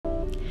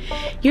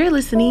You're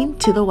listening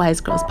to the Wise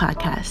Girls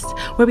Podcast,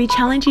 where we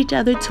challenge each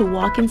other to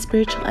walk in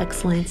spiritual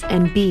excellence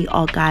and be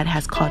all God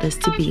has called us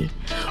to be.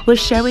 We'll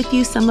share with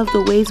you some of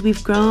the ways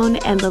we've grown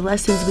and the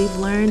lessons we've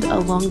learned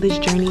along this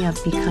journey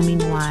of becoming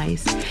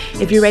wise.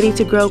 If you're ready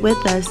to grow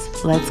with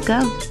us, let's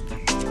go.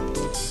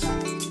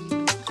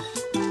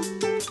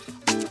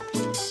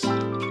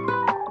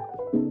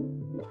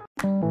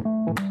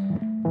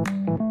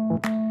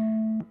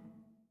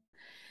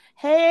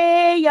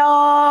 Hey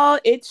y'all,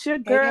 it's your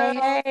girl.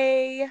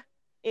 Hey.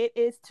 It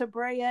is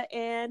Tabrea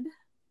and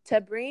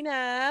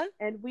Tabrina.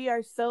 And we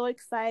are so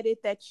excited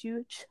that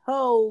you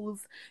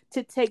chose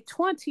to take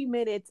 20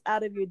 minutes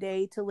out of your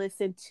day to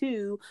listen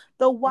to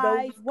the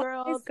Wise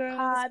Girls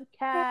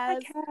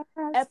Podcast,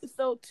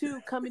 episode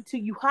 2 coming to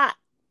you hot.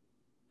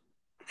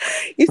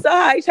 You saw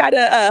how I try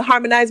to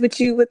harmonize with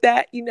you with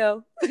that,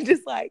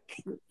 just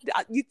like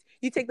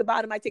you take the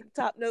bottom, I take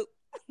the top note.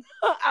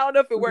 I don't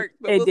know if it worked,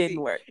 but it didn't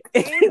work.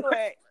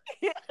 Anyway,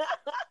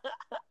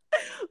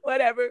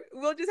 whatever.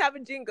 We'll just have a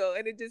jingle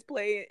and it just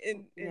play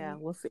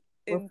we'll see.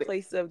 In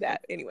place of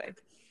that. Anyway,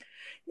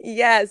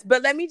 yes,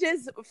 but let me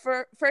just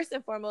first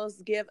and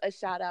foremost give a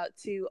shout out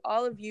to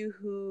all of you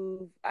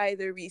who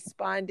either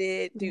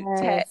responded through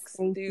text,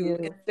 through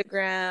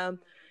Instagram.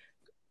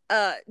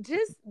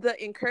 Just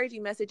the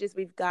encouraging messages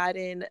we've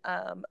gotten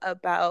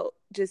about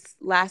just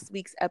last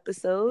week's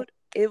episode.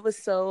 It was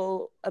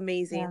so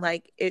amazing. Yeah.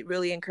 Like, it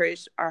really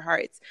encouraged our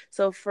hearts.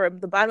 So from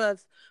the bottom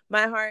of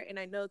my heart, and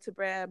I know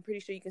Tabrea, I'm pretty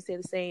sure you can say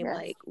the same. Yes.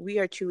 Like, we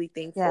are truly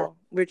thankful. Yeah.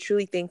 We're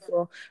truly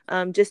thankful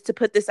just to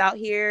put this out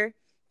here,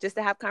 just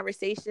to have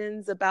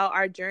conversations about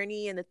our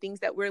journey and the things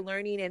that we're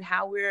learning and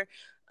how we're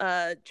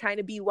trying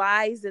to be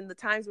wise in the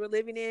times we're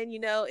living in.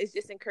 It's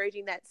just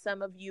encouraging that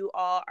some of you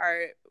all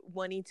are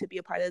wanting to be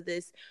a part of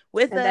this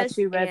with us. That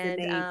you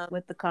resonate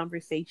with the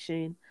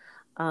conversation.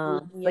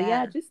 But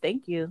yeah, just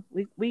thank you.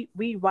 We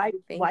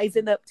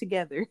wisen up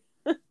together.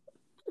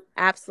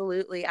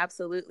 Absolutely.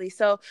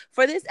 So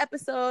for this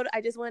episode,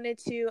 I just wanted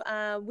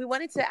to, we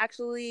wanted to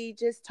actually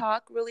just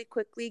talk really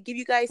quickly, give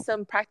you guys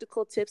some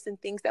practical tips and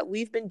things that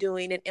we've been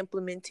doing and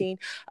implementing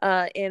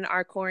in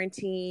our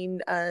quarantine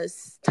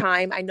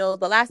time. I know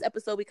the last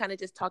episode, we kind of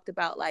just talked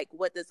about like,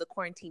 what does the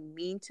quarantine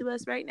mean to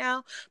us right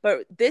now?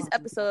 But this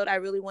episode, I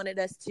really wanted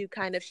us to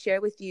kind of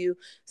share with you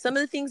some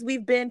of the things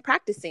we've been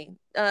practicing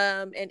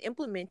and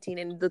implementing,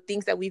 and the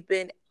things that we've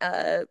been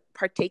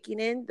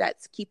partaking in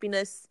that's keeping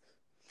us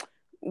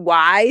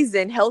wise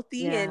and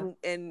healthy and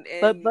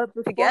but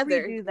before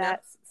together. We do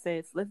that,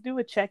 sis, let's do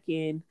a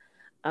check-in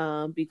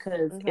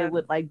because it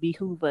would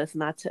behoove us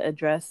not to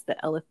address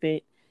the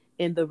elephant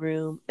in the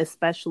room,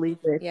 especially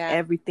with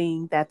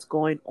everything that's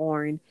going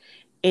on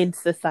in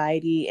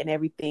society and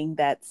everything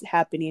that's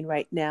happening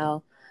right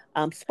now,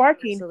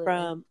 sparking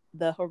from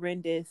the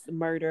horrendous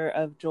murder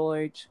of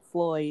George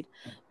Floyd.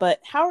 But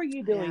how are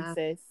you doing,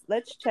 sis?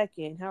 Let's check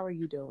in. How are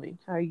you doing?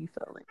 How are you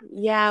feeling?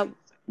 Yeah.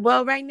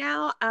 Well, right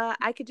now,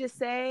 I could just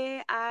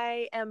say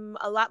I am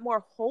a lot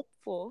more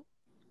hopeful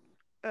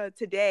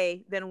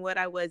today than what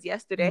I was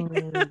yesterday.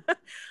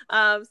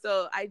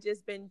 So I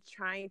just been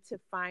trying to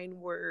find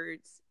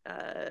words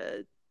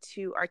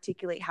to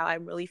articulate how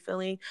I'm really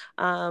feeling.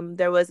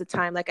 There was a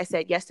time, like I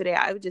said, yesterday,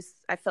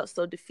 I felt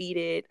so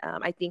defeated.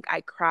 I think I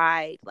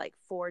cried like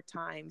 4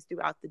 times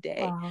throughout the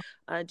day,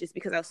 just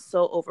because I was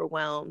so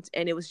overwhelmed,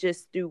 and it was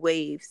just through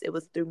waves. It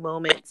was through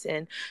moments.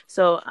 And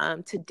so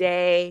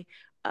today,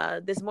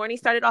 this morning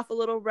started off a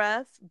little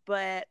rough,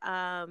 but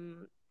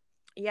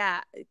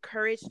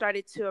courage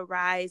started to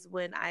arise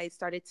when I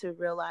started to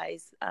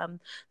realize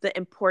the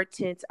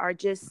importance, are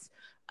just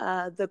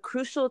the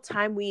crucial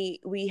time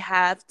we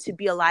have to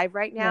be alive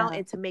right now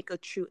and to make a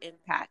true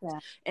impact.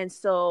 And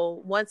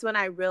so when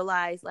I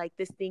realized like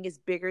this thing is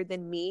bigger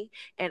than me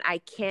and I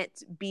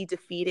can't be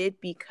defeated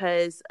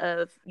because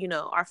of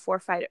our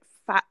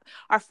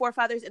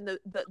forefathers and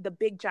the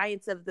big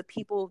giants of the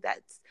people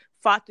that's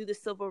fought through the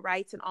civil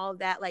rights and all of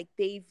that, like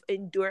they've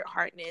endured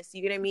hardness,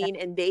 you know what I mean?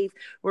 And they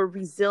were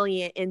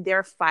resilient in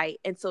their fight.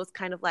 And so it's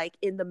kind of like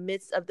in the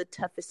midst of the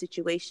toughest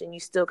situation,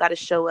 you still got to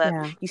show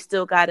up. You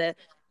still got to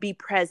be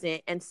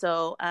present. And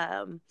so,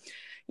 I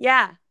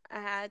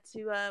had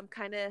to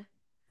kind of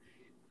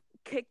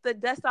kick the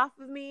dust off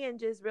of me and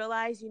just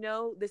realize,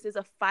 this is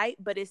a fight,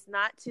 but it's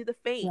not to the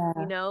faint.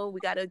 We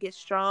got to get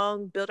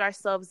strong, build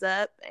ourselves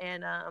up.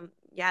 And,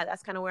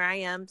 that's kind of where I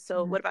am.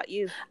 So what about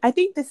you? I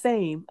think the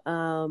same.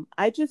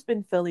 I just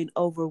been feeling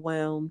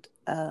overwhelmed.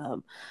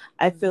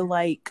 I feel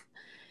like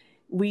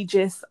we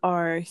just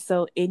are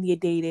so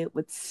inundated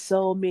with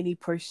so many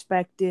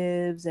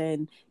perspectives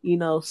and,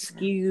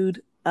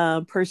 skewed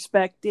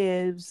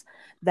perspectives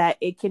that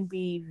it can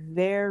be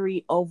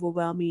very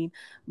overwhelming.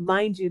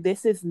 Mind you,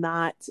 this is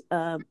not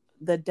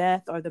the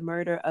death or the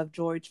murder of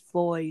George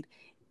Floyd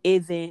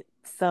isn't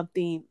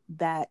something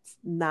that's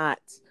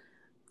not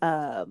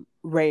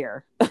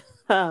rare.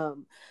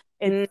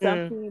 It's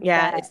something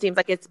that, it seems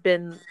like it's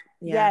been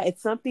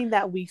it's something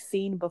that we've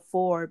seen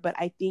before, but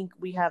I think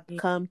we have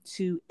come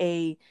to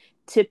a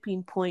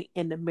tipping point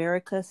in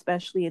America,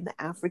 especially in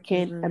the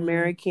African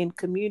American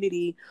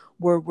community,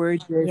 where we're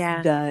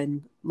just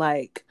done.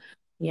 Like,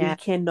 we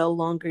can no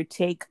longer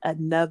take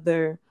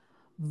another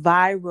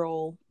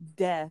viral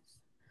death,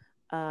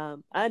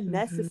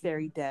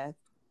 unnecessary death,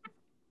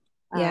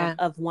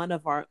 of one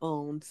of our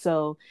own.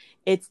 So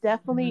it's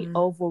definitely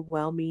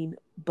overwhelming,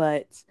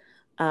 but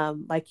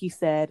like you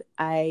said,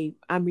 I'm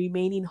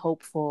remaining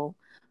hopeful,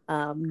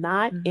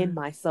 not in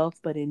myself,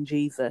 but in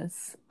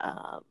Jesus,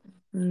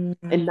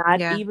 and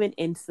not even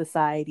in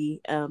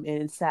society, and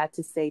it's sad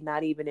to say,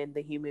 not even in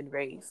the human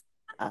race.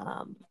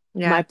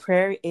 My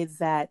prayer is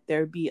that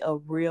there be a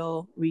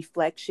real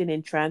reflection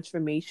and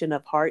transformation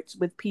of hearts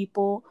with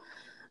people.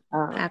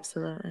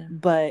 Absolutely.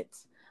 But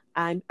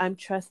I'm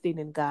trusting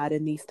in God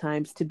in these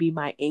times to be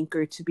my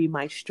anchor, to be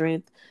my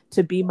strength,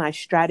 to be my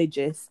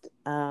strategist,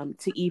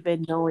 to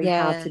even knowing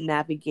how to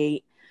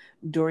navigate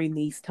during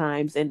these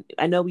times. And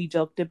I know we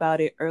joked about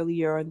it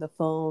earlier on the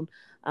phone,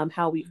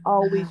 how we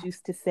always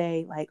used to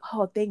say, like,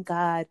 oh, thank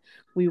God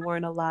we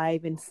weren't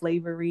alive in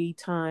slavery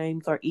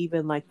times, or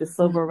even like the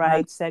civil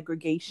rights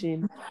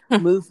segregation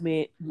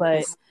movement.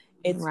 But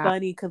it's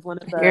funny because one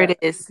of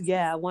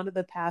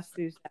the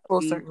pastors that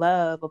we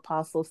love,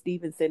 Apostle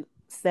Stevenson,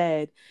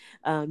 said,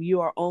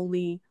 you are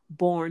only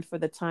born for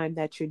the time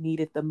that you're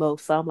needed the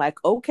most. So I'm like,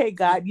 okay,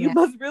 God, you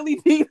must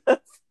really need us.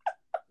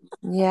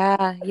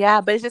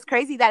 But it's just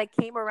crazy that it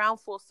came around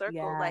full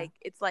circle. Like,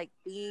 it's like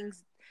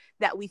things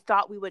that we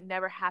thought we would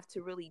never have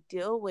to really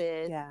deal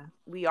with,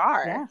 we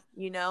are,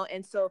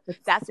 and so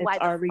that's why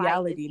our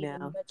reality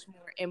now. Much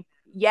more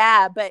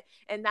but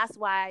and that's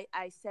why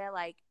I said,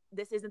 like,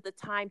 this isn't the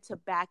time to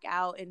back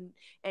out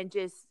and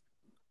just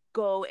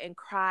go and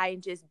cry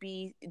and just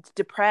be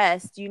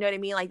depressed. You know what I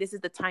mean? Like, this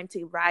is the time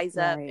to rise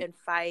up and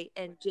fight,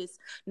 and just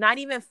not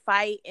even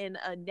fight in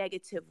a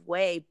negative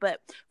way,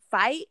 but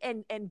fight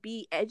and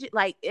be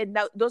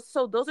those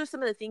are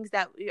some of the things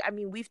that, I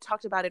mean, we've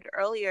talked about it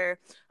earlier,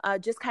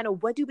 just kind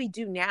of, what do we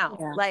do now?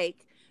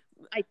 Like,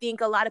 I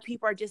think a lot of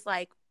people are just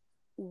like,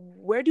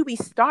 where do we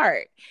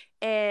start?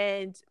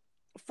 And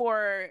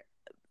for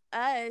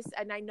us,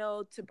 and I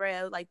know,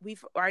 Tabrea, like,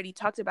 we've already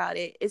talked about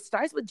it, it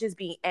starts with just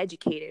being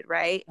educated,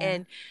 right?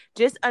 And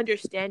just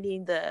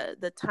understanding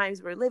the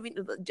times we're living,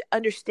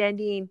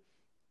 understanding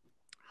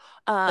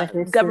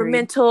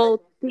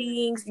governmental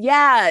things.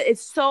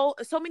 It's so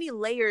many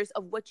layers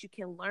of what you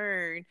can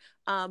learn,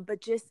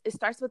 but just, it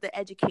starts with the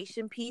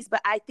education piece.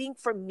 But I think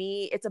for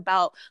me, it's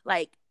about,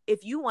 like,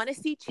 if you want to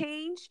see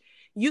change,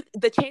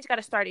 the change got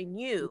to start in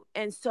you.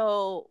 And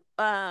so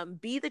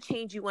be the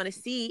change you want to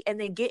see, and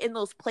then get in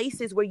those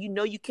places where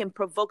you can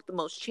provoke the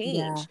most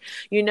change.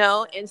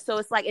 And so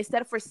it's like,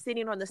 instead of for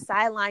sitting on the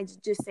sidelines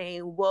just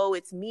saying, whoa,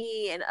 it's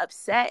me, and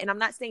upset, and I'm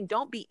not saying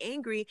don't be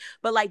angry,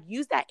 but like,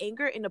 use that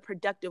anger in a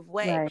productive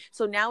way.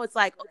 So now it's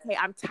like, okay,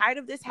 I'm tired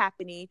of this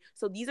happening,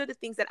 so these are the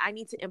things that I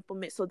need to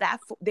implement, so that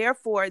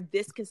therefore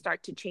this can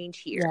start to change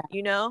here.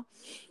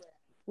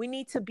 We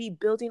need to be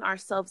building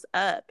ourselves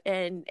up,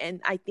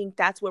 and I think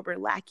that's what we're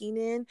lacking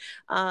in,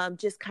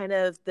 just kind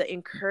of the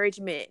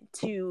encouragement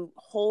to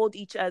hold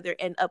each other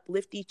and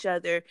uplift each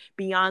other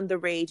beyond the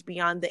rage,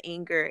 beyond the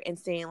anger, and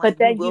saying, like,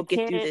 we will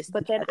get through this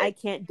together. Then I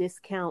can't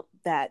discount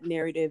that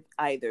narrative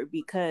either,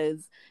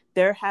 because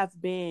there have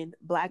been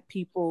Black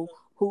people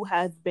who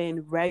has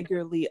been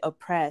regularly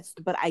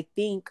oppressed. But I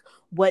think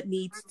what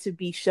needs to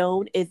be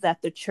shown is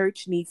that the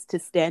church needs to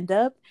stand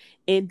up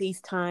in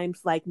these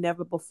times like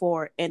never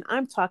before. And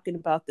I'm talking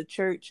about the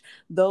church,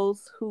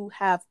 those who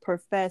have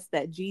professed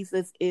that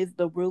Jesus is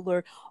the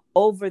ruler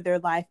over their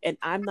life. And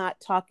I'm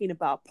not talking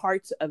about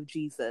parts of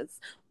Jesus,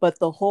 but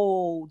the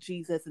whole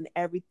Jesus and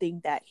everything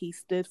that he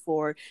stood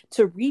for,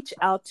 to reach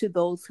out to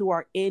those who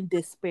are in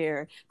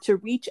despair, to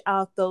reach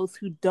out those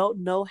who don't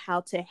know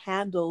how to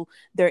handle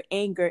their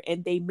anger,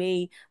 and they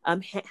may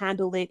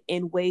handle it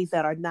in ways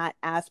that are not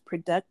as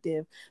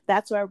productive.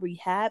 That's why we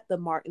had the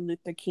Martin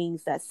Luther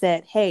Kings that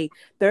said, hey,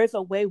 there's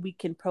a way we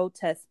can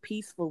protest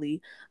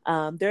peacefully.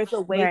 There's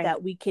a way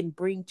that we can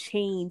bring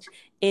change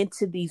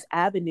into these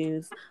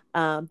avenues,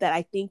 that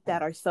I think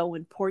that are so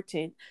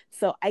important.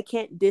 So I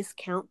can't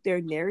discount their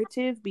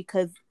narrative,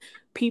 because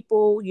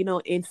people,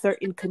 in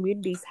certain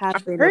communities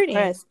have been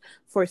oppressed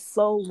for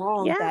so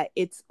long that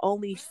it's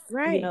only,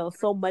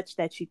 so much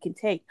that you can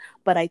take.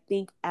 But I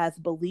think as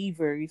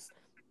believers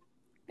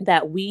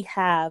that we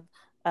have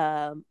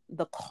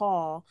the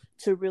call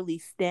to really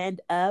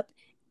stand up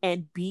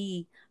and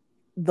be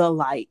the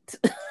light.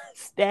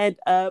 Stand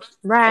up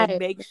and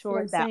make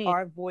sure that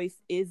our voice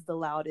is the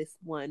loudest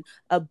one,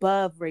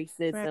 above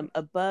racism,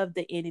 above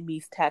the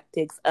enemy's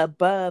tactics,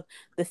 above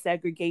the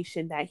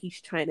segregation that he's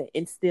trying to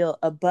instill,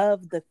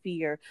 above the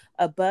fear,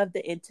 above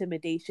the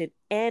intimidation,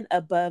 and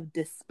above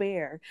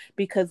despair.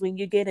 Because when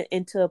you get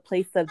into a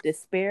place of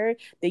despair,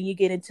 then you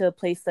get into a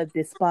place of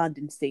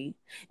despondency.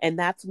 And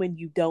that's when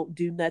you don't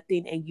do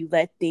nothing and you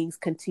let things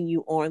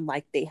continue on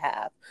like they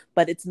have.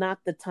 But it's not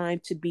the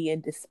time to be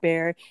in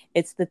despair.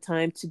 It's the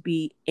time to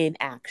be in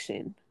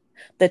action.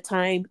 The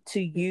time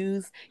to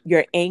use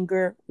your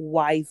anger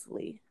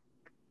wisely.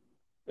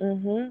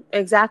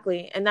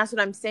 Exactly. And that's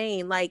what I'm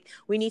saying. Like,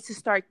 we need to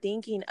start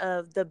thinking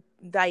of the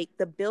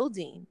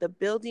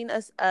building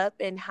us up,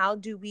 and how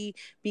do we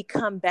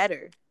become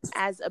better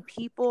as a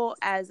people,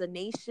 as a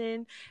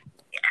nation,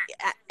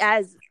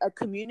 as a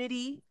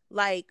community.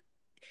 Like,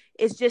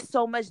 it's just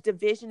so much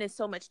division and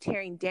so much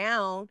tearing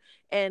down,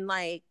 and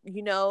like,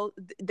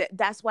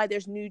 that's why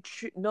there's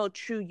no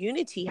true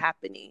unity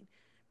happening,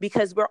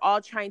 because we're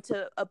all trying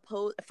to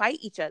fight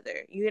each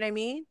other. You know what I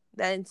mean?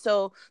 And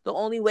so the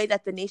only way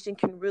that the nation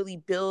can really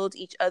build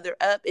each other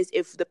up is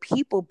if the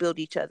people build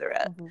each other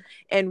up,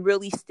 and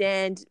really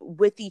stand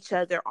with each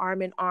other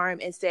arm in arm,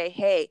 and say,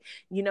 hey,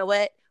 you know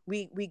what,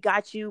 we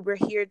got you, we're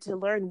here to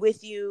learn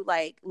with you,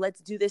 like, let's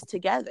do this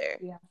together.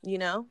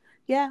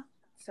 Yeah.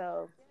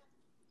 So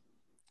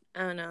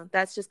I don't know.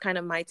 That's just kind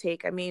of my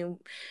take. I mean,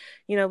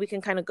 we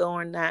can kind of go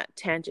on that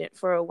tangent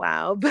for a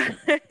while, but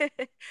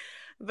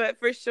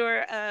for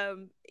sure,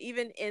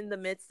 even in the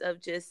midst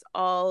of just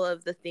all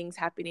of the things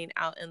happening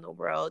out in the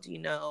world,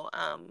 and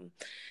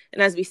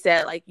as we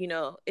said, like,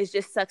 it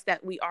just sucks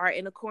that we are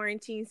in a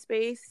quarantine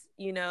space,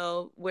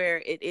 where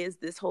it is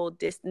this whole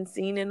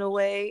distancing in a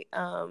way.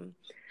 I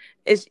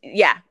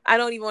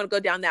don't even want to go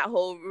down that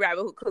whole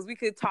rabbit hole, because we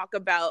could talk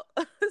about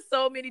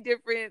so many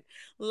different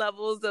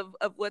levels of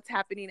what's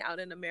happening out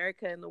in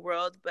America and the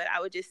world. But I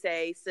would just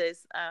say,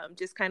 sis,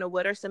 just kind of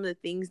what are some of the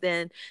things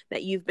then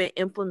that you've been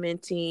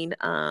implementing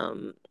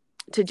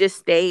to just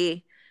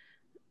stay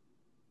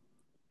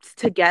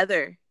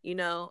together,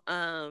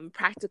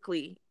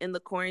 practically in the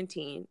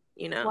quarantine.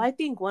 Well, I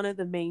think one of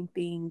the main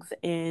things,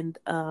 and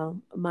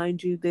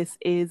mind you, this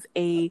is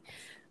a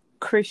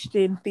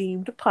Christian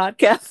themed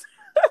podcast.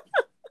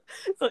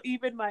 So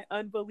even my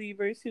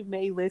unbelievers who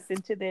may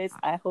listen to this,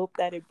 I hope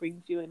that it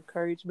brings you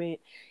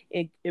encouragement.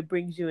 It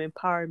brings you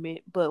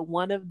empowerment. But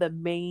one of the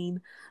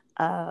main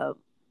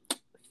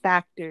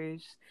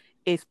factors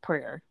is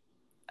prayer.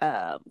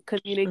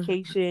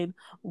 Communication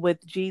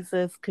with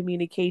Jesus,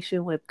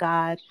 communication with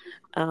God,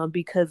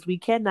 because we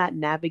cannot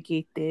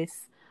navigate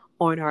this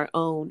on our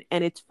own.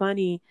 And it's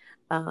funny,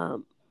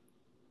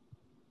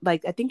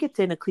 like, I think it's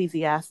in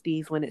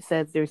Ecclesiastes when it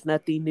says there's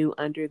nothing new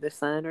under the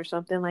sun or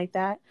something like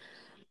that.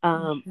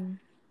 And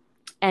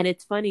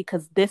it's funny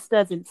because this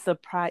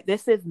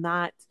is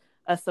not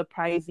a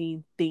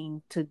surprising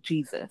thing to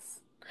Jesus.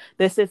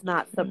 This is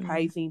not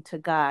surprising to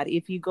God.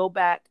 If you go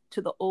back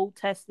to the Old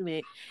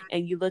Testament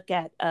and you look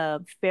at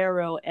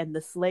Pharaoh and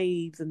the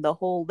slaves and the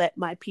whole "let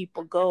my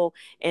people go"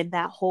 and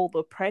that whole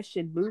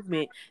oppression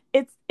movement,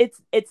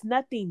 it's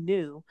nothing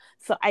new.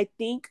 So I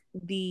think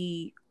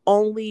the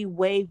only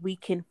way we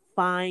can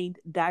find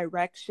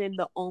direction,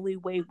 the only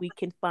way we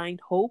can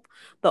find hope,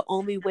 the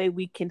only way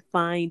we can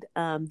find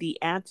the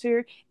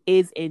answer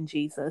is in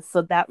Jesus.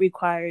 So that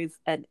requires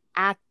an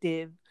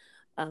active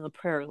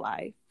prayer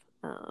life.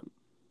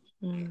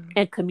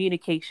 And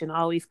communication,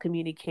 always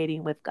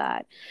communicating with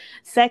God.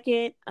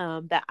 Second,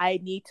 that I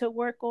need to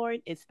work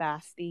on is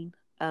fasting.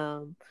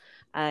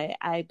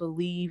 I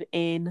believe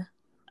in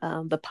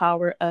the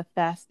power of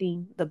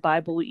fasting. The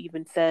Bible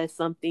even says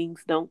some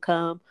things don't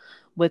come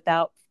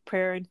without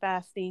prayer and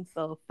fasting.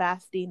 So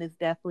fasting is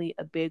definitely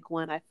a big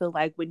one. I feel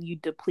like when you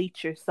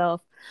deplete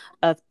yourself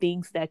of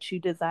things that you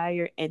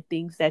desire and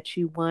things that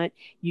you want,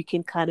 you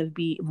can kind of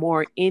be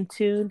more in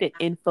tune and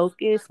in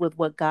focus with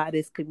what God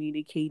is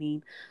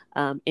communicating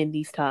in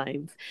these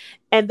times.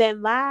 And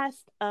then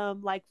last,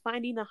 like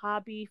finding a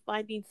hobby,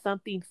 finding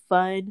something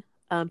fun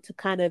to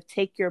kind of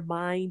take your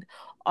mind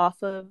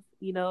off of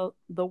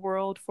the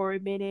world for a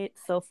minute.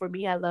 So for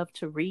me, I love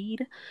to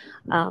read.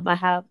 I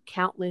have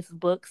countless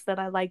books that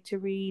I like to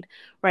read.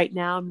 Right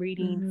now I'm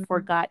reading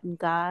Forgotten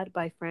God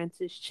by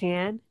Francis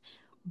Chan.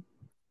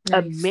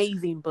 Nice.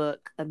 Amazing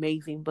book.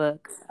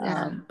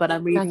 Yeah. But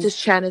I'm reading, Francis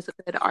Chan is a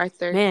good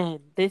author. Man,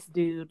 this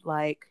dude,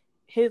 like,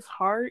 his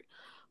heart,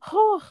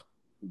 oh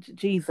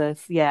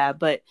Jesus, yeah.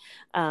 But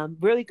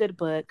really good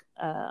book.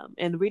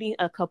 And reading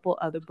a couple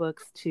other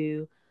books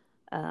too.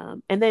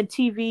 And then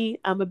TV,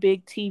 I'm a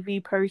big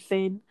TV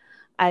person.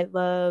 I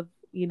love,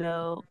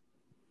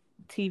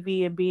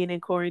 TV, and being in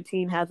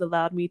quarantine has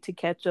allowed me to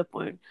catch up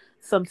on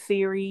some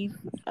series.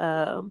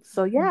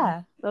 So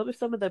yeah, those are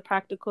some of the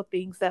practical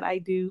things that I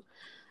do.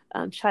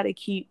 Try to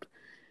keep,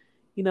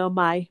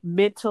 my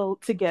mental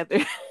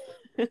together.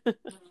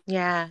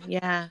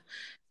 Yeah.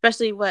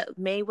 Especially what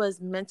May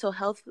was Mental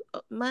Health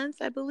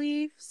Month, I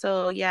believe.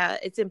 So yeah,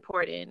 it's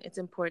important. It's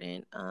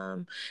important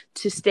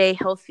to stay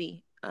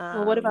healthy.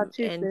 Well, what about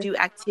you, and sis? do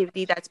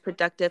activity that's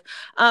productive.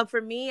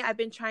 For me, I've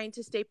been trying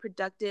to stay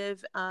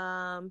productive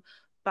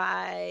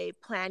by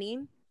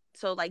planning.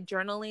 So like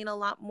journaling a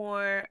lot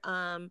more.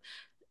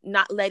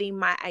 Not letting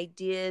my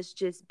ideas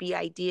just be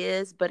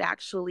ideas, but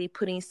actually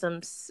putting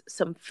some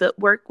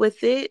footwork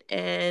with it,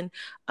 and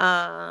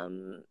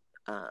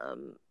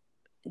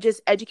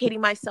just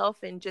educating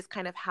myself and just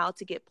kind of how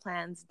to get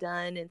plans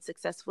done and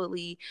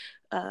successfully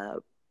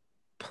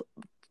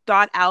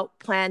thought out,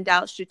 planned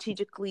out,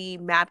 strategically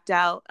mapped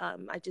out.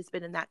 I've just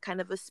been in that kind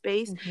of a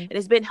space, Mm-hmm. and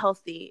it's been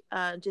healthy,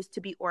 just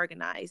to be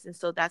organized. And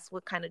so that's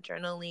what kind of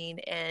journaling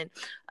and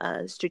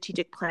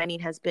strategic planning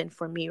has been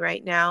for me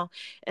right now.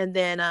 And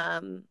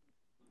then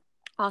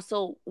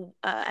also,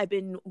 I've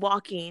been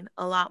walking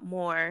a lot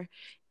more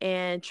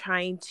and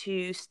trying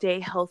to stay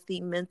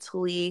healthy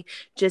mentally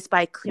just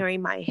by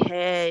clearing my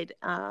head,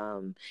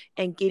 and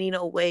getting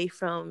away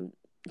from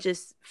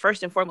just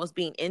first and foremost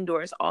being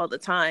indoors all the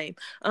time,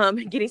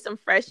 getting some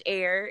fresh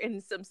air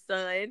and some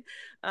sun,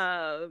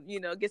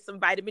 get some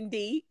vitamin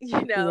D,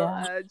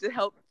 to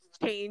help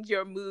change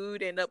your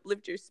mood and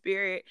uplift your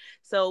spirit.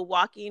 So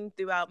walking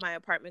throughout my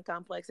apartment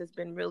complex has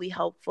been really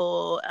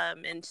helpful,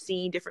 and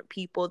seeing different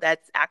people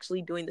that's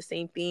actually doing the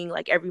same thing.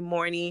 Like every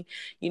morning,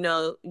 you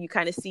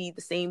kind of see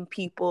the same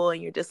people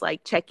and you're just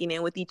like checking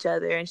in with each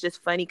other. And it's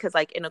just funny because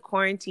like in a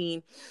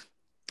quarantine,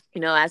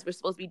 as we're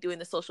supposed to be doing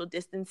the social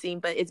distancing,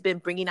 but it's been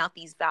bringing out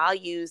these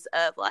values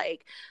of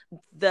like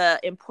the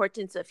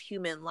importance of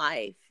human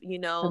life,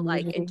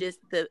 like, and just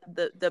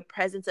the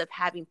presence of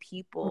having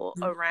people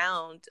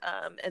around,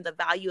 and the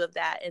value of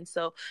that. And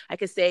so I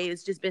could say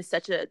it's just been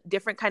such a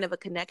different kind of a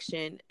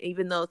connection,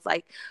 even though it's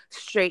like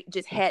straight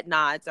just head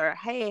nods or,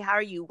 hey, how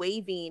are you,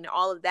 waving,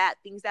 all of that,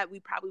 things that we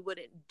probably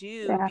wouldn't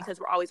do because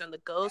we're always on the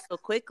go so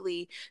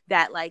quickly,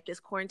 that like this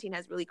quarantine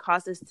has really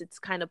caused us to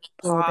kind of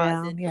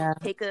pause and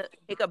take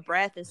a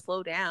breath and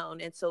slow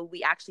down. And so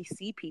we actually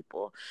see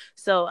people.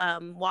 So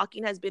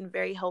walking has been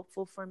very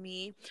helpful for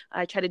me.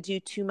 I try to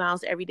do 2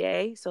 miles every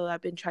day. So I've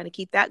been trying to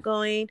keep that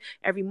going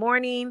every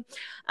morning.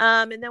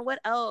 And then what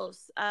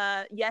else?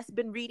 Yes,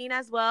 been reading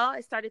as well.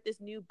 I started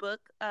this new book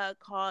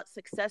called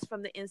Success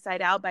from the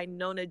Inside Out by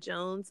Nona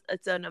Jones.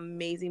 It's an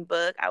amazing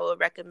book. I will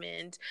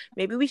recommend.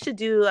 Maybe we should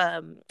do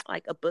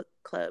like a book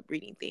club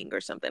reading thing or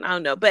something. I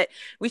don't know, but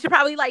we should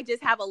probably like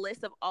just have a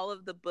list of all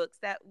of the books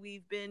that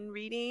we've been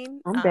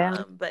reading. I'm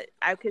down. But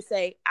I could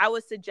say I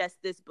would suggest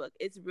this book.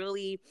 It's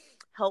really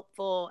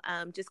helpful,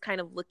 just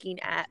kind of looking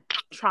at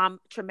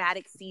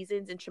traumatic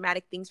seasons and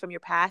traumatic things from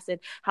your past and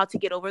how to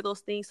get over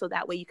those things so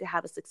that way you can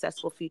have a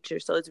successful future.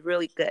 So it's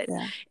really good.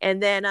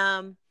 And then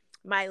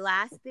my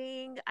last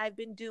thing I've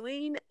been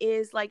doing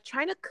is like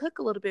trying to cook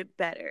a little bit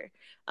better.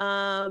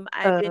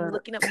 I've been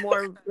looking up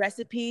more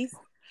recipes.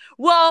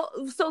 Well,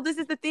 so this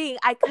is the thing.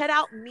 I cut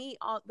out meat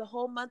the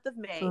whole month of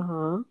May.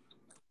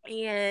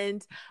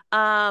 And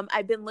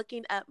I've been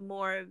looking up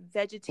more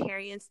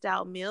vegetarian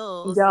style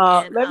meals.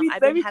 Y'all, and, let me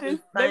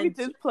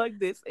just plug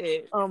this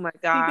in. Oh my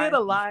god! He did a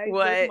live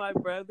with my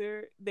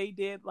brother. They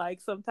did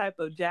like some type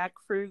of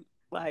jackfruit,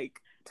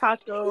 like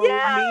taco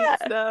meat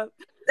stuff.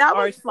 That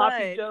was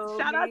sloppy fun. Joe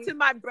Shout out to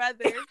my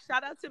brother. The funniest.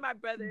 Shout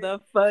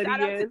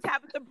out to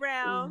Tabitha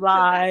Brown.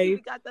 Live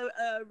we got the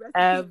recipe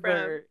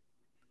ever.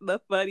 The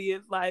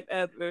funniest life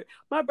ever.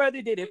 My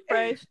brother did it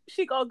fresh.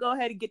 She gonna go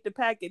ahead and get the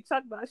package.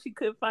 Talk about she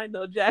couldn't find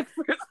no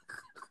jackfruit.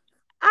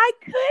 I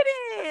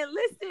couldn't.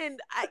 Listen,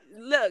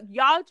 look,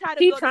 y'all try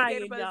to go to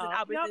Gator Brothers and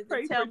Albertsons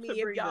and tell me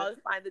if y'all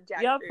find the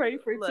jackfruit. Y'all pray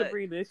for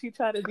Sabrina. She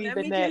tried to be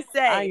the next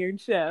Iron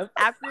Chef.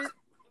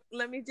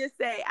 Let me just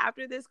say,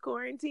 after this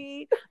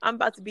quarantine, I'm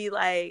about to be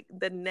like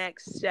the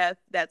next chef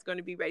that's going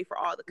to be ready for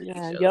all the cooking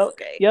shows.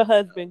 Your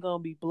husband gonna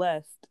be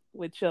blessed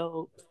with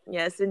your.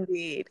 Yes,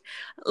 indeed.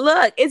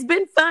 Look, it's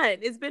been fun.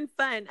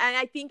 And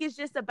I think it's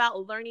just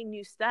about learning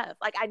new stuff.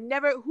 Like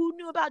who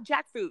knew about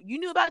jackfruit? You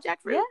knew about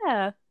jackfruit?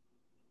 Yeah.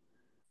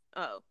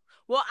 Oh.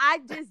 Well, I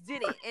just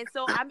did it. And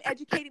so I'm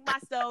educating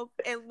myself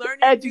and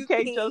learning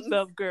Educate new things.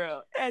 yourself,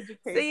 girl.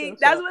 Educate yourself.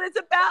 That's what it's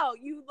about.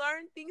 You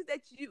learn things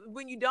that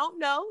when you don't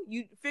know,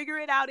 you figure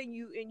it out and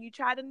you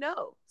try to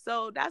know.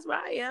 So that's where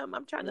I am.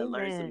 I'm trying to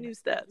learn some new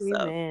stuff.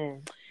 So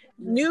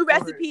new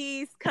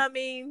recipes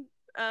coming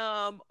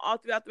all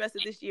throughout the rest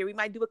of this year. We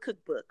might do a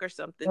cookbook or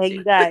something. Hey,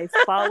 you guys,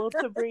 follow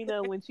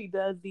Sabrina when she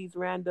does these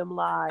random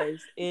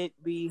lives. It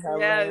be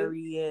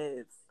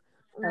hilarious.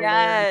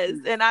 Yes,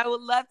 and I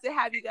would love to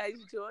have you guys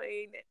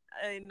join.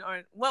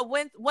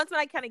 Once when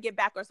I kind of get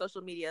back on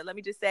social media, let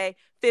me just say,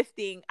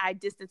 15, I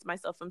distance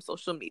myself from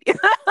social media.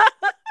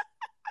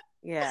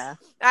 To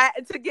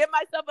give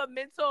myself a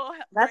mental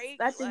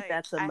break. I think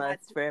that's a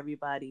must for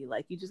everybody.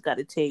 Like you just got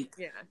to take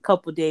a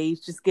couple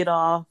days, just get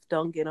off,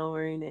 don't get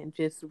on, and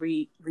just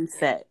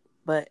reset.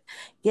 But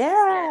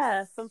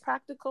some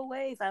practical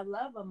ways. I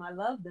love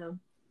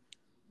them.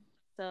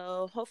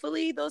 So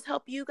hopefully those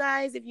help you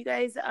guys. If you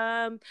guys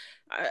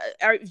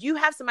if you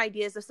have some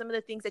ideas of some of the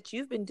things that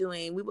you've been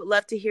doing, we would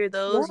love to hear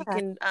those. You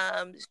can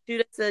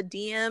shoot us a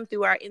DM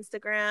through our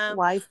Instagram.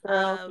 Wise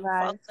Girls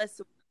Rise. Follow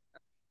us.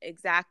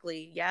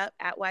 Exactly. Yep.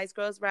 At Wise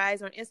Girls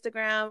Rise on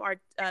Instagram.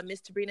 Or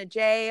Miss Sabrina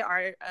J.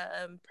 Our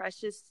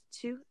precious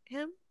to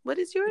him. What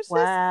is yours?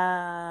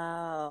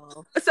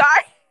 Wow.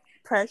 Sorry.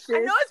 Precious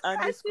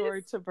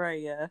 _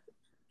 Tabrea.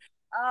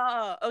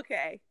 Oh,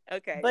 okay.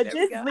 But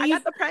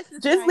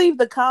just leave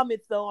the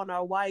comments though on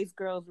our Wise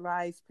Girls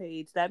Rise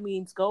page. That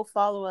means go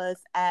follow us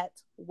at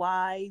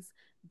Wise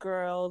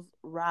Girls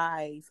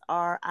Rise,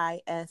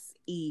 RISE.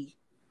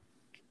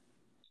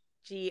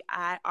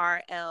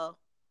 GIRL.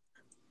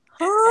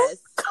 Huh?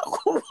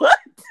 What?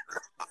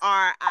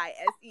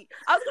 R-I-S-E.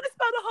 I was gonna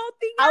spell the whole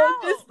thing out. I was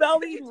just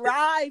spelling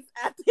rise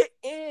at the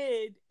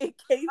end in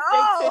case they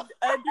couldn't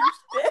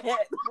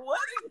understand. What?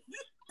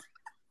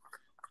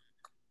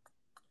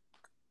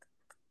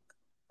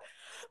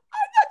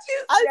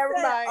 Never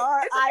mind. Okay.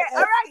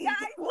 All right,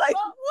 guys. Like,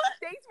 well, what?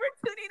 Thanks for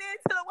tuning in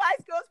to the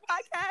Wise Girls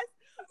Podcast.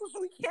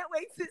 We can't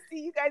wait to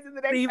see you guys in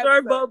the next These episode.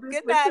 are moments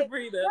Good with night.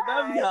 Sabrina. Bye.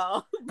 Love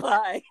y'all.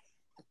 Bye.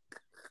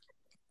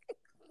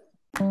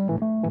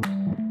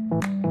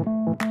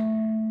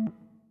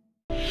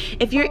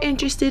 If you're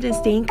interested in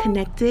staying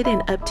connected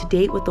and up to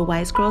date with the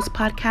Wise Girls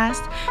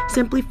Podcast,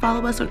 simply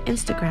follow us on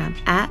Instagram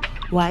at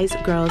Wise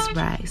Girls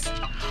Rise.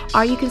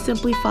 Or you can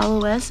simply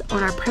follow us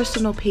on our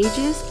personal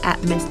pages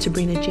at Miss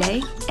Tabrina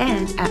J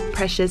and at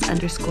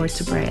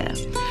Precious_Tabrea.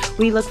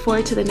 We look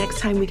forward to the next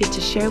time we get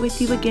to share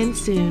with you again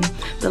soon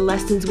the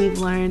lessons we've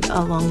learned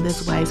along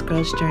this Wise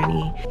Girls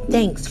journey.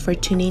 Thanks for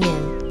tuning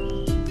in.